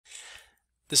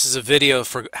This is a video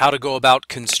for how to go about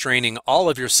constraining all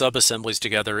of your sub-assemblies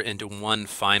together into one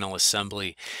final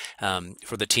assembly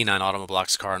for the T9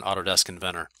 Automoblox Car and Autodesk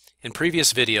Inventor. In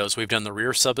previous videos, we've done the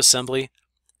rear sub-assembly,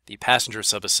 the passenger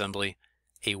sub-assembly,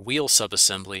 a wheel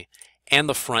sub-assembly, and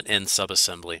the front end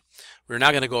sub-assembly. We're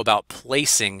now going to go about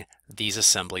placing these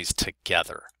assemblies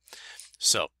together.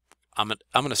 So I'm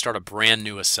going to start a brand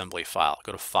new assembly file.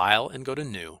 Go to File and go to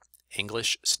New,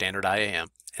 English Standard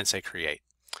IAM, and say Create.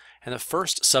 And the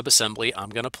first subassembly I'm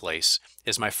going to place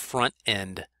is my front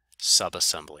end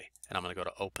subassembly. And I'm going to go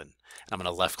to Open. And I'm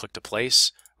going to left click to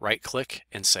place, right click,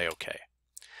 and say OK.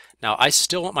 Now I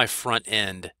still want my front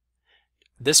end.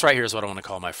 This right here is what I want to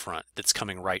call my front that's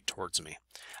coming right towards me.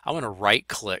 I want to right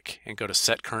click and go to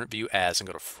Set Current View As and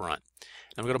go to Front.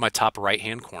 And I'm going to go to my top right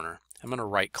hand corner. I'm going to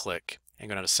right click and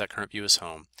go down to Set Current View as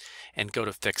Home and go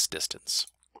to Fixed Distance.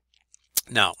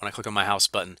 Now, when I click on my house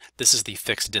button, this is the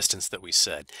fixed distance that we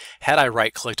said. Had I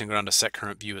right-clicked and go down to Set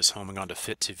Current View as Home and gone to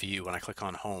Fit to View, when I click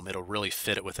on Home, it'll really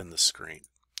fit it within the screen.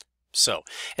 So,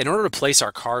 in order to place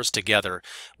our cars together,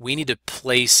 we need to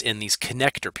place in these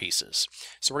connector pieces.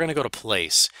 So we're going to go to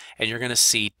Place, and you're going to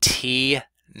see T9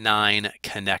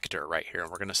 Connector right here, and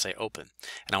we're going to say Open.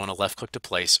 And I want to left-click to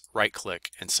Place,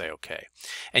 right-click, and say OK.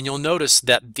 And you'll notice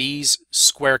that these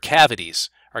square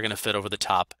cavities are going to fit over the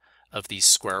top of these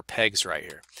square pegs right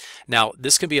here. Now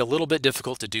this can be a little bit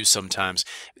difficult to do sometimes,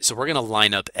 so we're going to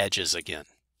line up edges again.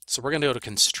 So we're going to go to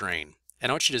Constrain,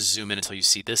 and I want you to zoom in until you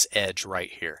see this edge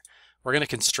right here. We're going to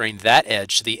constrain that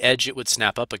edge to the edge it would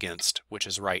snap up against, which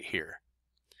is right here.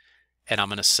 And I'm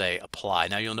going to say Apply.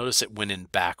 Now you'll notice it went in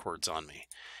backwards on me.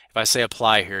 If I say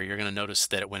Apply here, you're going to notice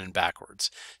that it went in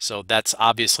backwards. So that's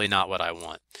obviously not what I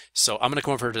want. So I'm going to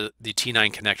come over to the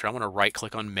T9 connector. I'm going to right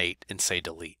click on Mate and say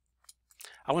Delete.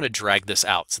 I want to drag this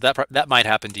out. So that might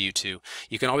happen to you too.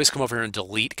 You can always come over here and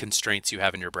delete constraints you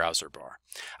have in your browser bar.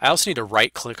 I also need to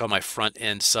right click on my front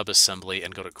end subassembly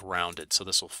and go to Grounded so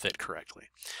this will fit correctly.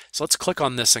 So let's click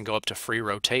on this and go up to Free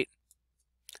Rotate.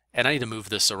 And I need to move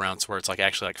this around so where it's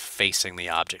actually facing the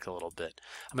object a little bit.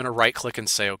 I'm going to right click and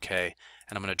say OK,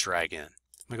 and I'm going to drag in. I'm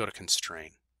going to go to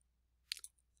Constrain.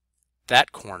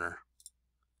 That corner,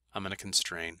 I'm going to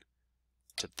constrain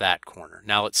to that corner.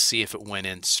 Now let's see if it went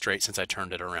in straight since I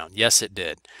turned it around. Yes, it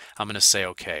did. I'm going to say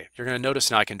OK. You're going to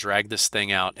notice now I can drag this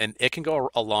thing out and it can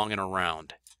go along and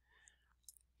around.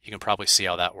 You can probably see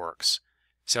how that works.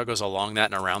 See how it goes along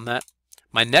that and around that?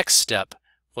 My next step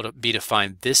will be to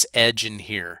find this edge in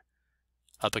here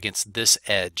up against this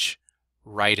edge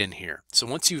right in here. So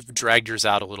once you've dragged yours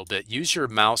out a little bit, use your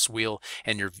mouse wheel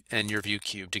and your view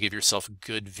cube to give yourself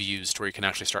good views to where you can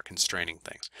actually start constraining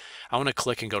things. I want to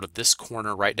click and go to this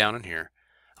corner right down in here.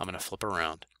 I'm going to flip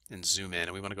around and zoom in,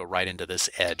 and we want to go right into this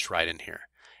edge right in here.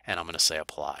 And I'm going to say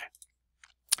Apply.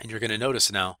 And you're going to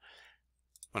notice now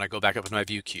when I go back up with my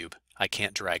view cube, I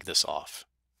can't drag this off.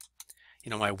 You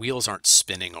know, my wheels aren't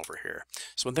spinning over here.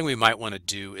 So one thing we might want to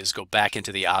do is go back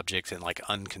into the object and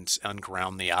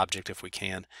unground the object if we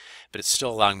can, but it's still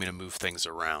allowing me to move things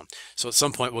around. So at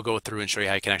some point we'll go through and show you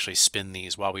how you can actually spin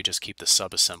these while we just keep the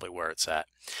subassembly where it's at.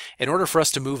 In order for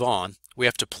us to move on, we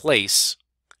have to place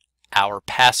our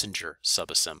passenger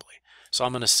subassembly. So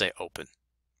I'm going to say Open.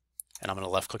 And I'm going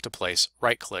to left click to place,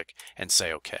 right click, and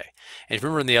say OK. And if you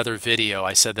remember in the other video,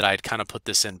 I said that I'd kind of put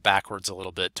this in backwards a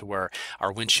little bit to where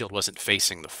our windshield wasn't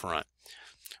facing the front.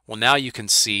 Well, now you can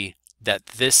see that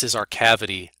this is our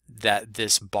cavity that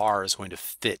this bar is going to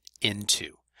fit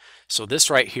into. So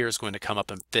this right here is going to come up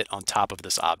and fit on top of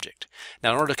this object.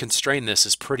 Now in order to constrain this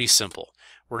is pretty simple.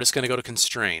 We're just going to go to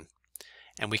Constrain,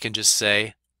 and we can just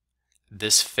say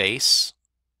this face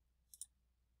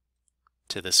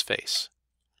to this face.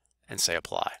 And say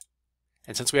Apply.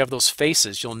 And since we have those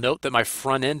faces, you'll note that my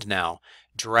front end now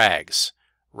drags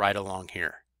right along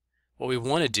here. What we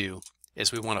want to do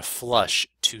is we want to flush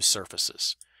two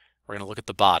surfaces. We're going to look at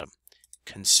the bottom.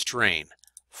 Constrain,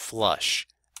 flush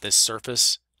this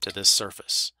surface to this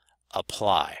surface.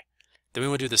 Apply. Then we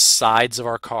want to do the sides of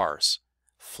our cars.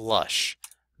 Flush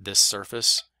this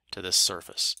surface to this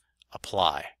surface.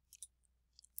 Apply.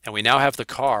 And we now have the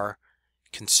car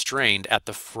constrained at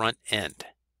the front end.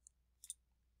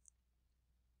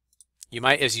 You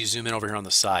might, as you zoom in over here on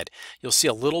the side, you'll see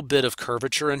a little bit of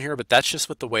curvature in here, but that's just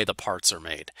with the way the parts are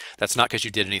made. That's not because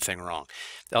you did anything wrong.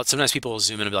 Now, sometimes people will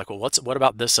zoom in and be like, well, what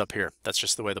about this up here? That's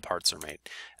just the way the parts are made.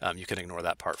 You can ignore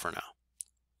that part for now.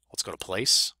 Let's go to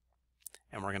Place,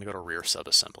 and we're going to go to Rear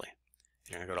Subassembly.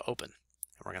 You're going to go to Open,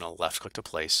 and we're going to left click to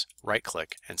Place, right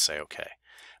click, and say OK.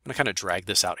 I'm going to kind of drag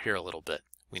this out here a little bit.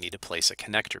 We need to place a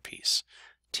connector piece.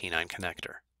 T9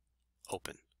 connector.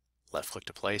 Open. Left click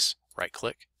to place, right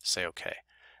click, say OK.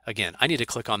 Again, I need to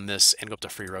click on this and go up to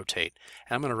free rotate.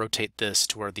 And I'm going to rotate this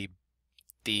to where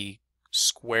the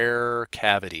square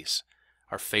cavities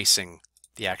are facing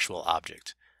the actual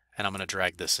object. And I'm going to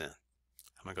drag this in.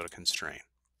 I'm going to go to constrain.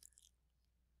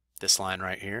 This line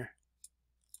right here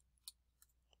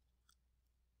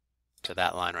to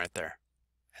that line right there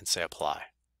and say apply.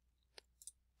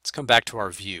 Let's come back to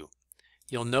our view.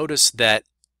 You'll notice that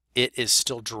it is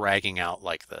still dragging out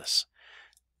like this.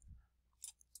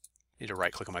 I need to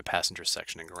right click on my passenger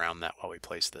section and ground that while we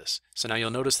place this. So now you'll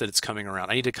notice that it's coming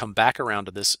around. I need to come back around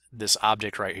to this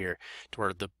object right here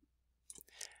to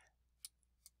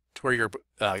where your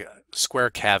square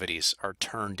cavities are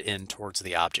turned in towards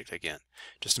the object again,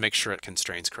 just to make sure it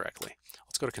constrains correctly.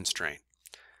 Let's go to constrain.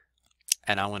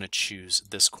 And I want to choose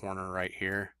this corner right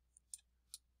here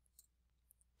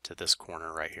to this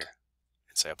corner right here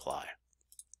and say apply.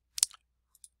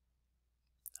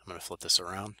 I'm going to flip this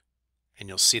around and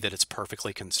you'll see that it's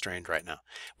perfectly constrained right now.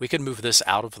 We can move this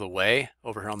out of the way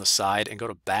over here on the side and go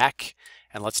to back,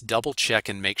 and let's double check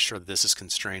and make sure that this is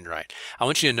constrained right. I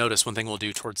want you to notice one thing we'll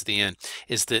do towards the end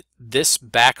is that this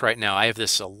back right now, I have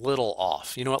this a little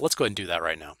off. You know what, let's go ahead and do that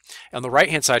right now. On the right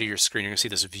hand side of your screen, you're going to see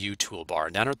this view toolbar.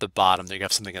 And down at the bottom there you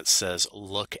have something that says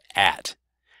look at.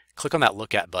 Click on that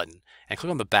look at button and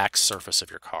click on the back surface of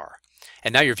your car.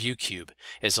 And now your view cube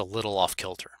is a little off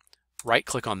kilter. Right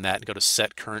click on that and go to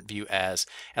set current view as,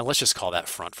 and let's just call that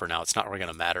front for now. It's not really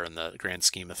going to matter in the grand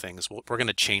scheme of things. We're going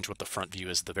to change what the front view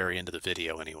is at the very end of the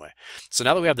video anyway. So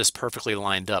now that we have this perfectly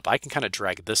lined up, I can kind of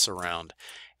drag this around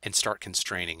and start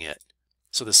constraining it.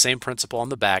 So the same principle on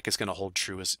the back is going to hold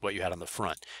true as what you had on the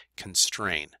front.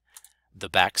 Constrain the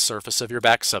back surface of your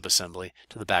back subassembly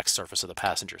to the back surface of the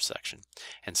passenger section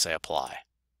and say apply.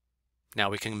 Now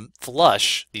we can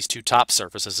flush these two top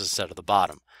surfaces instead of the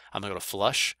bottom. I'm going to go to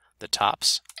flush the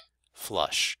tops,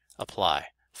 flush, apply,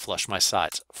 flush my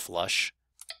sides, flush,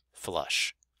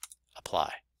 flush,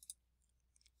 apply.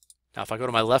 Now if I go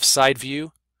to my left side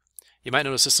view, you might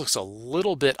notice this looks a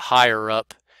little bit higher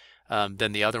up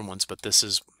than the other ones, but this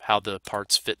is how the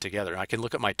parts fit together. I can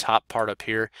look at my top part up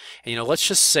here, and let's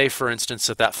just say for instance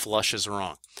that flush is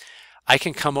wrong. I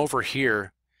can come over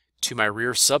here to my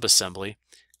rear subassembly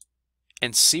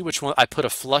and see which one I put a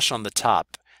flush on the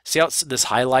top. See how this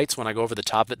highlights when I go over the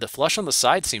top of it? The flush on the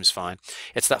side seems fine.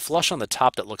 It's that flush on the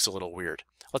top that looks a little weird.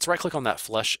 Let's right click on that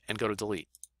flush and go to delete.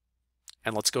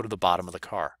 And let's go to the bottom of the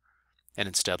car. And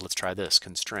instead let's try this,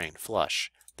 constrain,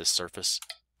 flush this surface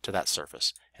to that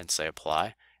surface and say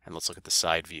apply, and let's look at the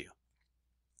side view.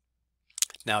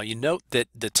 Now you note that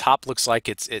the top looks like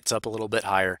it's up a little bit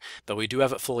higher, but we do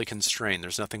have it fully constrained.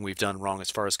 There's nothing we've done wrong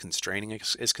as far as constraining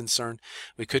is concerned.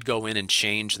 We could go in and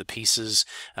change the pieces.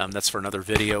 That's for another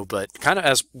video, but kind of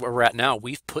as where we're at now,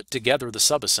 we've put together the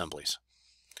subassemblies.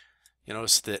 You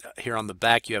notice that here on the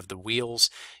back you have the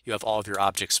wheels, you have all of your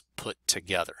objects put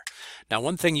together. Now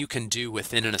one thing you can do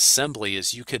within an assembly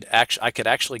is I could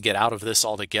actually get out of this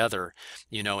altogether,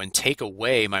 and take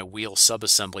away my wheel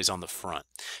subassemblies on the front.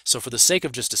 So for the sake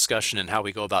of just discussion and how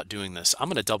we go about doing this, I'm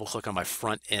going to double click on my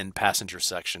front end passenger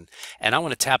section and I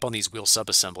want to tap on these wheel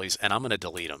subassemblies and I'm going to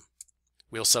delete them.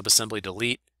 Wheel subassembly,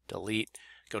 delete, delete.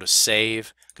 Go to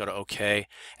save, go to OK,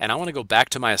 and I want to go back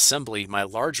to my assembly, my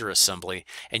larger assembly,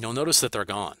 and you'll notice that they're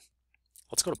gone.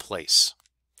 Let's go to place,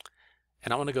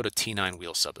 and I want to go to T9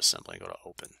 wheel subassembly, go to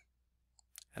open,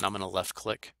 and I'm going to left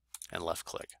click and left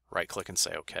click, right click and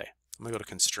say OK. I'm going to go to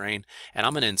constrain, and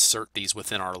I'm going to insert these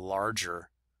within our larger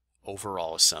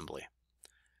overall assembly.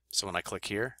 So when I click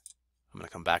here, I'm going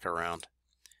to come back around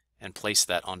and place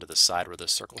that onto the side where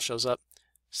this circle shows up,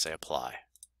 say apply.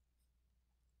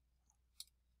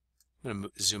 I'm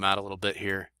going to zoom out a little bit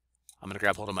here. I'm going to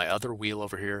grab hold of my other wheel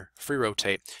over here, free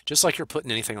rotate, just like you're putting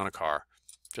anything on a car,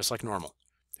 just like normal,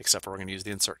 except for we're going to use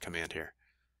the insert command here.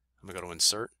 I'm going to go to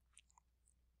insert,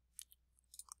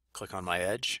 click on my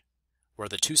edge, where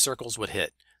the two circles would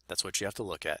hit. That's what you have to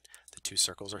look at. The two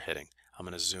circles are hitting. I'm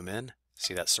going to zoom in,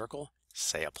 see that circle,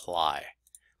 say apply.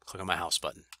 Click on my house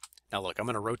button. Now look, I'm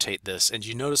going to rotate this, and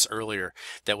you notice earlier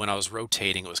that when I was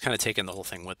rotating, it was kind of taking the whole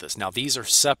thing with us. Now these are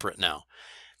separate now.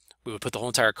 We would put the whole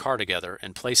entire car together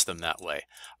and place them that way.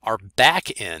 Our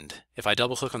back end, if I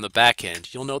double click on the back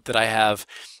end, you'll note that I have,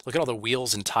 look at all the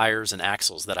wheels and tires and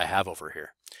axles that I have over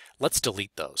here. Let's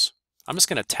delete those. I'm just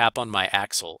going to tap on my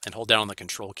axle and hold down on the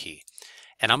control key.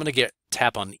 And I'm going to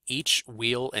tap on each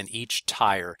wheel and each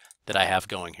tire that I have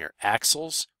going here.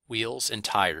 Axles, wheels, and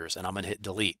tires. And I'm going to hit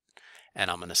delete. And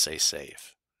I'm going to say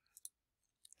save.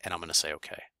 And I'm going to say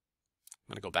OK. I'm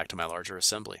going to go back to my larger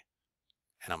assembly.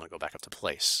 And I'm going to go back up to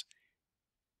place.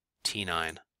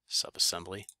 T9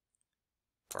 subassembly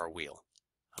for our wheel.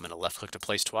 I'm going to left click to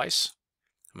place twice.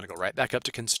 I'm going to go right back up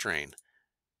to constrain.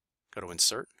 Go to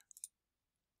insert,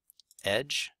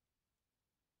 edge,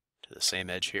 to the same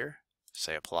edge here,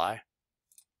 say apply,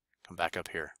 come back up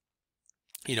here.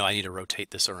 You know, I need to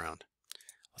rotate this around.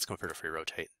 Let's come up here to free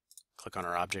rotate. Click on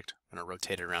our object. I'm going to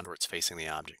rotate it around where it's facing the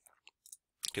object.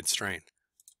 Constrain,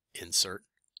 insert,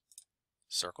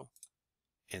 circle,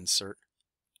 insert,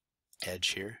 edge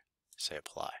here, say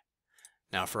apply.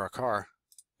 Now for our car,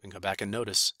 we can go back and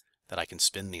notice that I can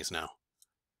spin these now.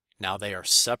 Now they are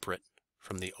separate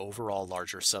from the overall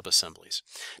larger subassemblies.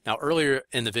 Now earlier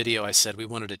in the video I said we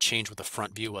wanted to change what the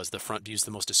front view was. The front view is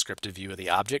the most descriptive view of the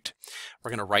object. We're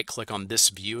going to right click on this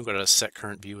view and go to set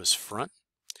current view as front.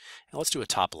 And let's do a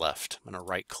top left. I'm going to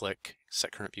right click,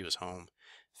 set current view as home,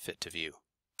 fit to view.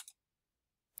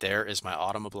 There is my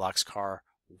Automoblox Car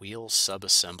wheel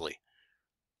subassembly.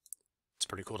 It's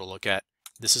pretty cool to look at.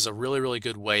 This is a really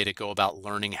good way to go about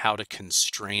learning how to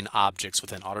constrain objects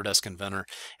within Autodesk Inventor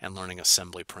and learning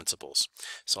assembly principles.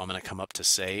 So I'm going to come up to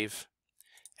save,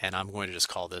 and I'm going to just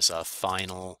call this a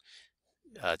final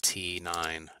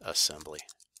T9 assembly.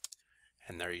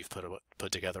 And there you've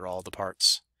put together all the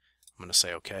parts. I'm going to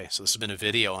say OK. So this has been a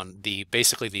video on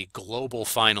basically the global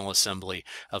final assembly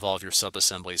of all of your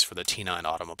subassemblies for the T9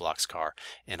 Automoblox Car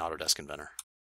in Autodesk Inventor.